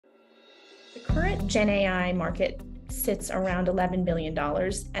The current GenAI market sits around $11 billion,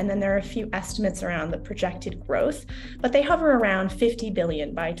 and then there are a few estimates around the projected growth, but they hover around $50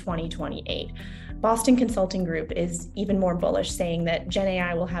 billion by 2028. Boston Consulting Group is even more bullish, saying that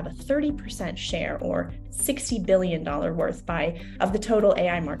GenAI will have a 30% share or $60 billion worth of the total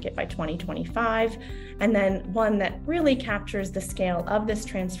AI market by 2025. And then one that really captures the scale of this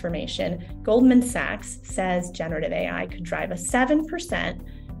transformation, Goldman Sachs says generative AI could drive a 7%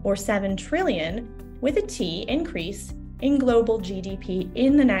 or 7 trillion with a T increase in global GDP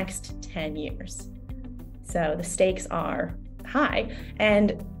in the next 10 years. So the stakes are high,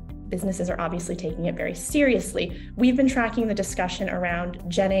 and businesses are obviously taking it very seriously. We've been tracking the discussion around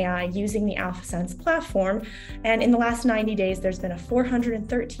GenAI using the AlphaSense platform, and in the last 90 days, there's been a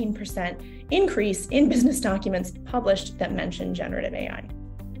 413% increase in business documents published that mention generative AI.